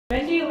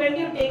when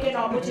do you take an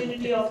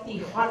opportunity of the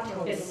hot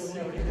kiss?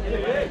 When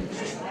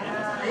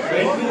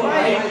do I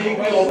take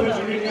the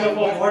opportunity of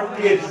a hot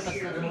kiss?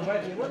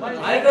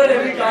 I've done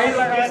every kind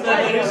of kiss that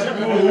there is to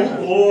do,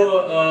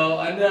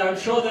 and I'm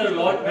sure there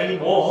are many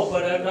more,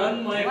 but I've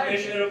done my fair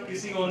share of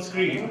kissing on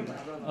screen.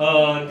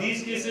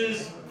 These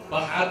kisses,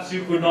 perhaps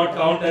you could not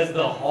count as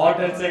the hot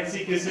and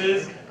sexy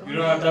kisses. You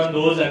know, I've done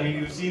those. I mean,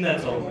 you've seen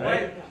that song,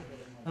 right?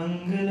 Ang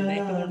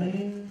Laga.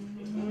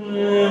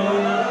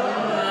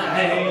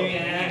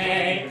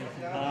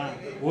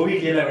 वो भी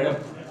खेला madam.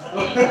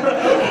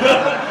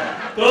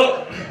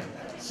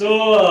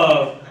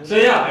 So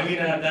yeah, I mean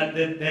that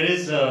there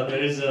is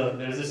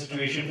a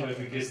situation for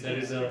every kiss. There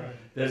is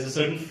a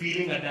certain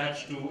feeling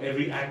attached to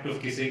every act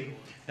of kissing.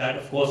 That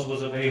of course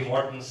was a very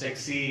hot and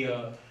sexy,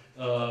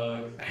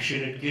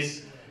 passionate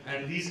kiss.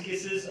 And these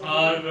kisses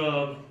are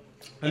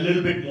a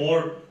little bit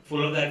more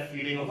full of that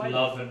feeling of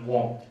love and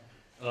warmth.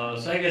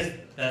 So I guess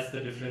that's the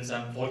difference.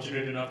 I'm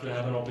fortunate enough to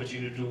have an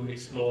opportunity to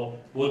explore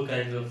both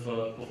kinds of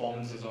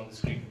performances on the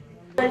screen.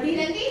 Ranveer,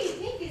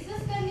 इतनी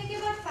kisses करने के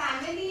बाद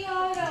family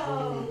और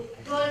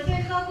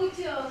girlfriend का कुछ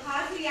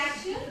खास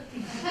reaction?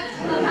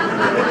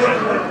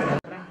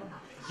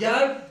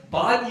 यार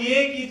बात ये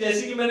है कि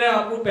जैसे कि मैंने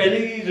आपको पहले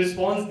ही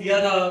रिस्पॉन्स दिया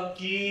था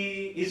कि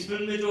इस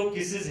फिल्म में जो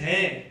किसेस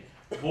हैं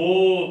वो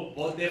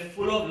बहुत they're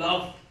full of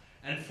love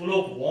and full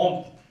of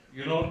warmth,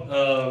 you know.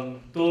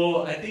 तो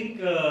I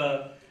think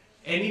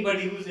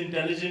anybody who's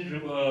intelligent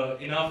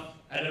enough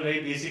at a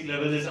very basic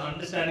level is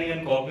understanding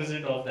and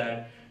cognizant of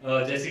that.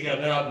 जैसे कि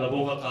अगर आप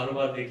लबों का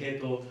कारोबार देखें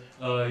तो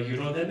you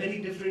know there are many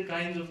different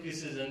kinds of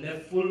kisses and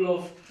they're full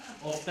of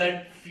that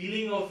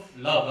feeling of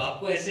love.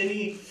 आपको ऐसे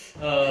नहीं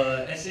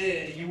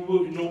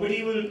nobody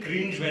will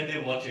cringe when they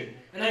watch it.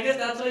 And I guess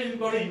that's why you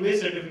got a UA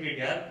certificate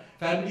यार.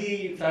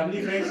 Family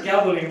friends क्या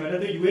बोलेंगे, मैंने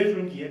तो UA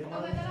film की है. तो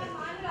मतलब आप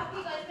मान रहे हो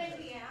आपकी गर्लफ्रेंड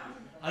भी है?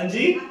 हाँ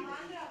जी. आप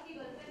मान रहे हो आपकी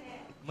गर्लफ्रेंड है?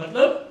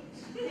 मतलब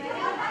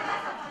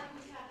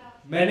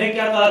मैंने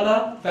क्या कहा था?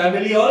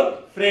 फैमिली और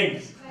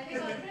फ्रेंड्स.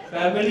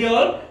 फैमिली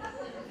और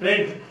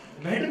फ्रेंड्स.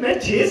 मैं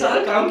 6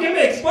 साल काम किया,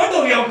 मैं एक्सपर्ट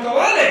हो गया हूँ,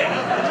 कमाल है.